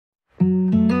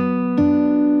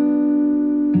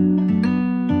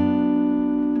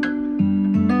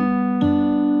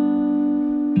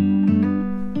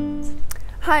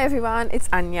Hi everyone, it's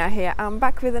Anya here. I'm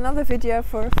back with another video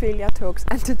for Ophelia Talks,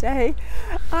 and today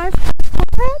I've had my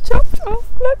hair chopped off.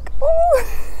 Look, oh,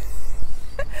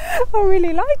 I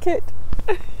really like it.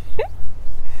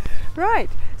 Right,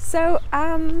 so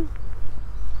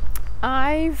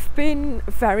I've been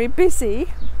very busy,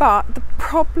 but the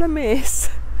problem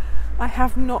is I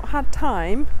have not had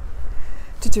time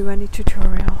to do any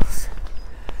tutorials.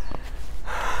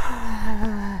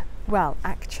 Well,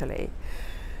 actually,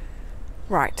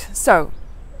 right, so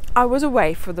I was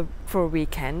away for a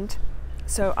weekend,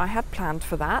 so I had planned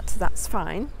for that, so that's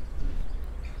fine.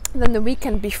 And then the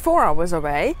weekend before I was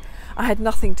away, I had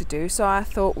nothing to do, so I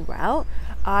thought, well,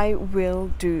 I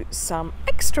will do some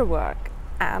extra work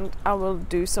and I will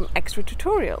do some extra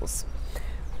tutorials.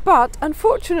 But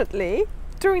unfortunately,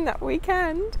 during that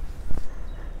weekend,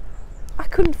 I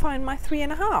couldn't find my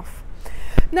 3.5.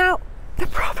 Now, the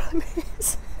problem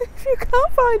is, if you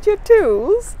can't find your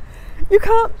tools, you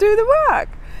can't do the work.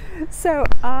 So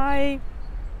I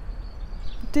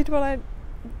did what I,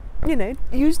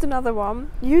 used another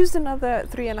one, used another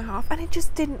 3.5, and it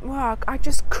just didn't work. I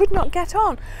just could not get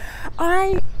on.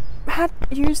 I had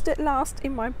used it last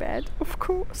in my bed, of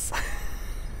course,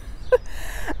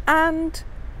 and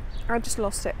I just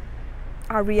lost it.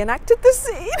 I reenacted the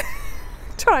scene,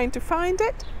 trying to find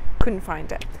it, couldn't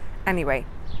find it. Anyway,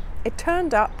 it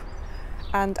turned up,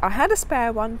 and I had a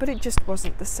spare one, but it just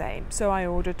wasn't the same, so I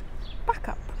ordered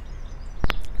backup.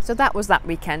 So that was that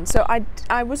weekend. So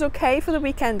I was okay for the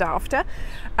weekend after,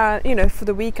 for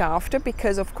the week after,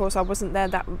 because of course I wasn't there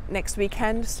that next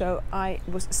weekend, so I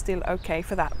was still okay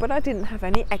for that, but I didn't have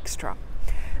any extra.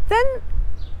 Then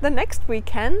the next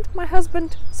weekend my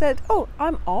husband said, "Oh,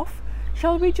 I'm off,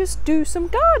 shall we just do some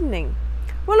gardening?"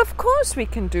 Well, of course we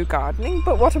can do gardening,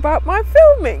 but what about my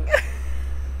filming?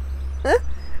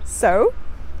 So,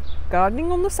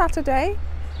 gardening on the Saturday,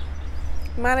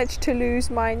 managed to lose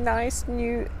my nice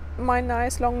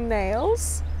long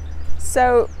nails,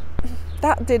 so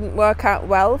that didn't work out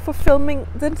well for filming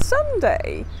the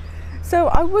Sunday. So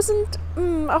I wasn't,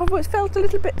 I felt a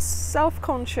little bit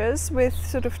self-conscious with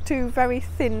sort of two very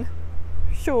thin,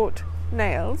 short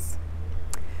nails.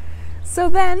 So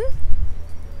then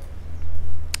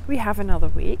we have another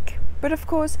week. But of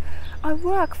course, I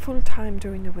work full-time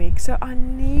during the week, so I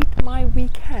need my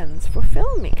weekends for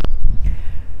filming.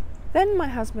 Then my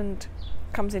husband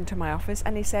comes into my office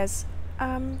and he says,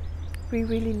 we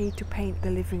really need to paint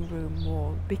the living room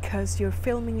wall because you're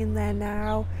filming in there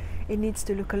now. It needs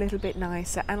to look a little bit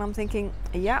nicer. And I'm thinking,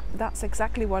 yeah, that's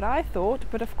exactly what I thought.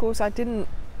 But of course, I didn't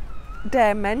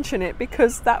dare mention it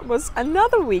because that was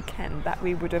another weekend that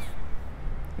we would have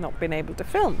not been able to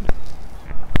film.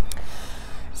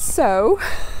 So,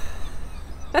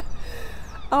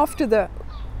 after the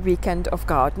weekend of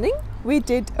gardening, we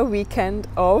did a weekend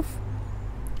of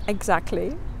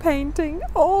exactly painting.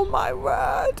 Oh my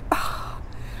word!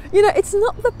 It's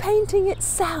not the painting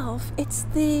itself, it's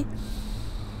the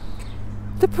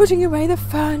putting away the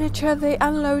furniture, the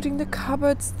unloading the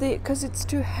cupboards, because it's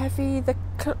too heavy,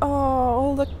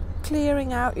 all the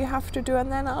clearing out you have to do,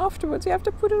 and then afterwards you have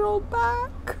to put it all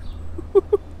back.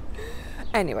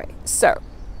 Anyway, so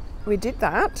we did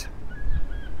that,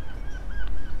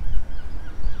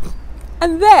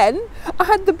 and then I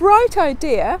had the bright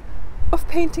idea of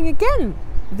painting again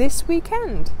this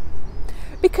weekend,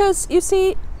 because you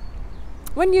see,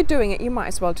 when you're doing it you might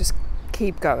as well just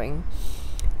keep going.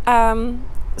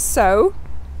 So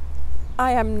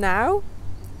I am now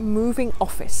moving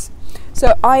office,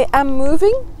 so I am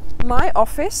moving my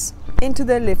office into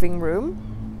the living room,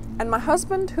 and my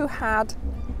husband, who had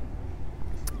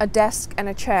a desk and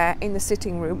a chair in the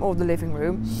sitting room or the living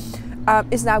room,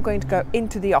 is now going to go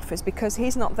into the office because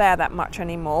he's not there that much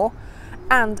anymore,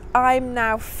 and I'm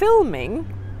now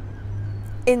filming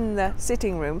in the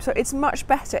sitting room, so it's much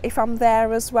better if I'm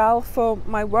there as well for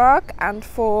my work and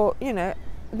for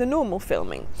the normal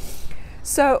filming.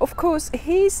 So of course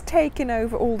he's taken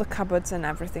over all the cupboards and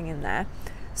everything in there,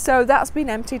 so that's been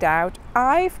emptied out.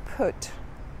 I've put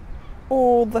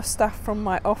all the stuff from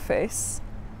my office.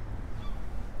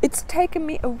 It's taken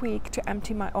me a week to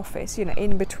empty my office,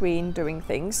 in between doing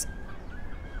things.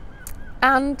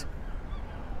 And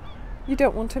you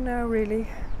don't want to know, really.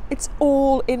 It's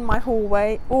all in my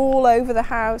hallway, all over the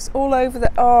house, all over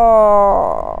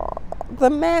the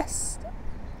mess.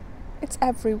 It's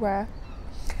everywhere.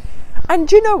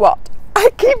 And you know what? I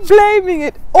keep blaming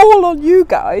it all on you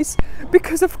guys,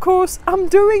 because of course I'm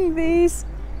doing these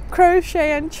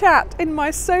crochet and chat in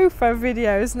my sofa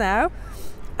videos now,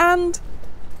 and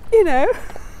I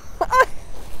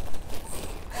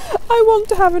want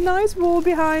to have a nice wall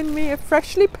behind me, a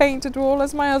freshly painted wall,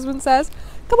 as my husband says.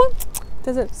 Come on,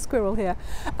 There's a squirrel here.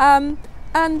 And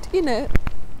you know,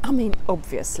 I mean,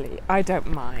 obviously I don't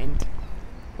mind.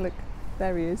 Look,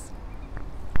 there he is.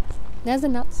 There's the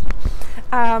nuts.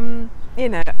 You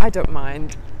know, I don't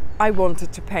mind. I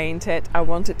wanted to paint it, I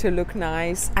want it to look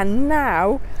nice, and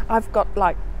now I've got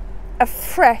like a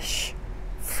fresh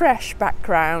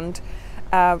background,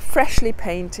 freshly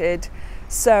painted.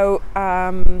 So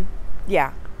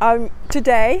yeah,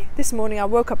 today, this morning, I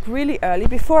woke up really early.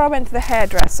 Before I went to the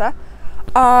hairdresser,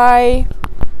 I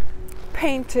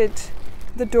painted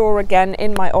the door again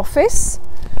in my office,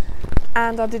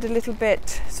 and I did a little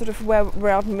bit sort of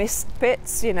where I'd missed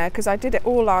bits, you know, because I did it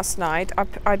all last night.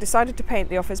 I decided to paint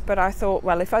the office, but I thought,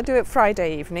 well, if I do it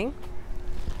Friday evening,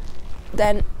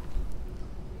 then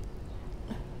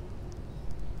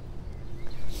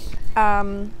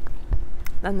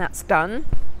that's done.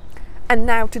 And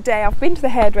now today I've been to the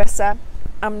hairdresser.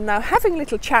 I'm now having a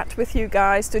little chat with you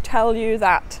guys to tell you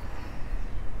that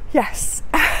yes,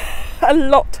 a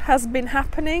lot has been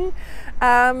happening.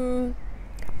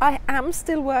 I am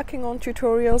still working on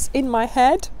tutorials in my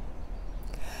head.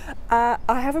 I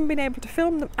haven't been able to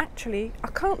film them. Actually, I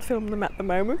can't film them at the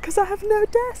moment because I have no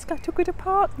desk. I took it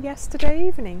apart yesterday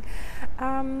evening.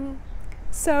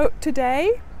 So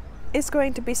today is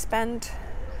going to be spent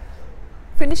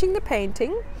finishing the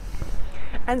painting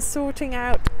and sorting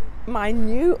out my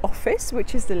new office,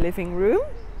 which is the living room.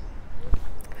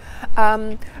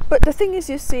 But the thing is,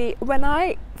 you see, when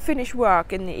I finish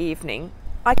work in the evening,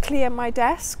 I clear my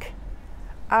desk,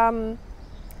 and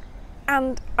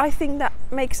I think that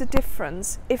makes a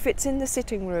difference. If it's in the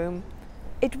sitting room,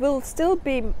 it will still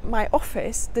be my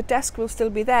office, the desk will still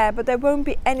be there, but there won't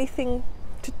be anything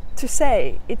to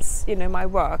say. It's, you know, my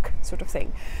work sort of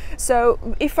thing.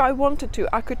 So if I wanted to,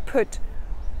 I could put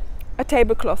a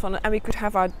tablecloth on it and we could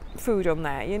have our food on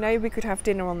there, you know, we could have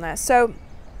dinner on there. So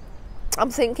I'm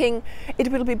thinking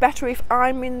it will be better if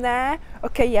I'm in there.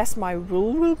 Okay, yes, my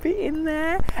rule will be in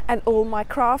there and all my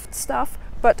craft stuff,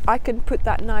 but I can put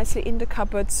that nicely in the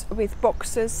cupboards with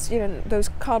boxes, you know, those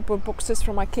cardboard boxes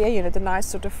from IKEA, you know, the nice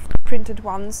sort of printed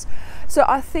ones. So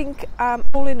I think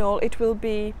all in all it will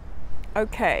be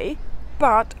okay,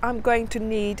 but I'm going to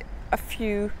need a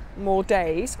few more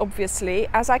days, obviously,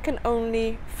 as I can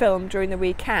only film during the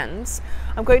weekends.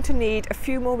 I'm going to need a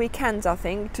few more weekends, I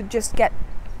think, to just get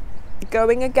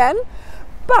going again.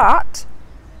 But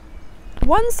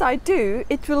once I do,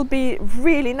 it will be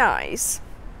really nice.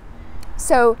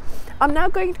 So I'm now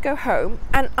going to go home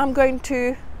and I'm going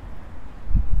to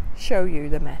show you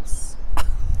the mess.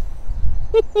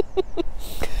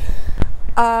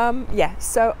 Yeah,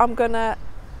 so I'm gonna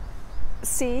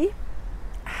see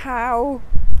how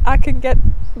I can get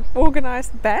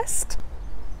organized best,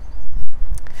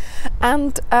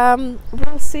 and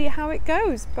we'll see how it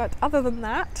goes. But other than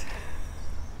that,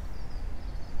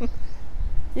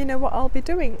 you know what I'll be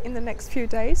doing in the next few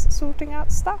days, sorting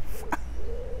out stuff.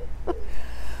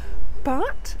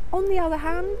 But on the other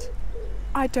hand,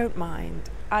 I don't mind.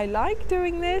 I like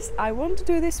doing this. I want to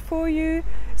do this for you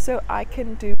so I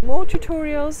can do more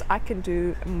tutorials, I can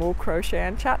do more crochet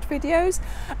and chat videos,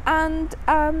 and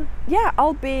yeah,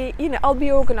 I'll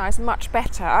be organized much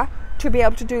better to be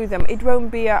able to do them. It won't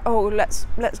be a, oh, let's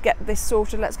get this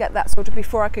sorted, let's get that sorted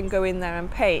before I can go in there and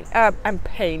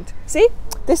paint. See,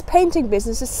 this painting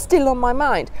business is still on my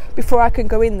mind before I can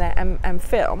go in there and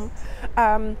film.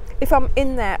 If I'm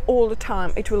in there all the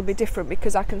time, it will be different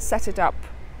because I can set it up,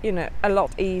 you know, a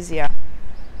lot easier.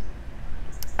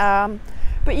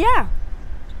 But yeah,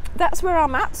 that's where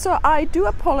I'm at. So I do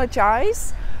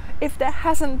apologize if there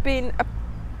hasn't been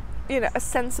a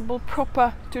sensible,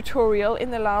 proper tutorial in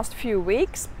the last few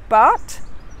weeks, but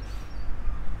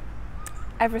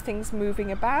everything's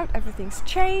moving about, everything's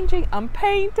changing, I'm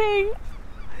painting.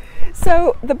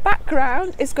 So the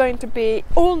background is going to be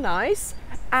all nice,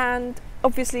 and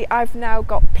obviously I've now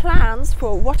got plans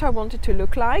for what I want it to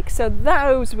look like, so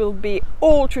those will be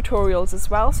all tutorials as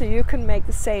well, so you can make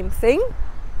the same thing.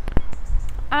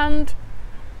 And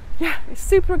yeah, it's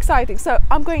super exciting. So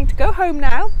I'm going to go home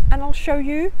now and I'll show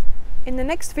you in the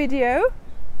next video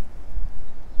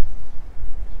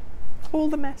all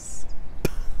the mess.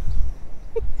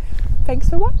 Thanks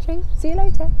for watching. See you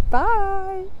later.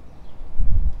 Bye.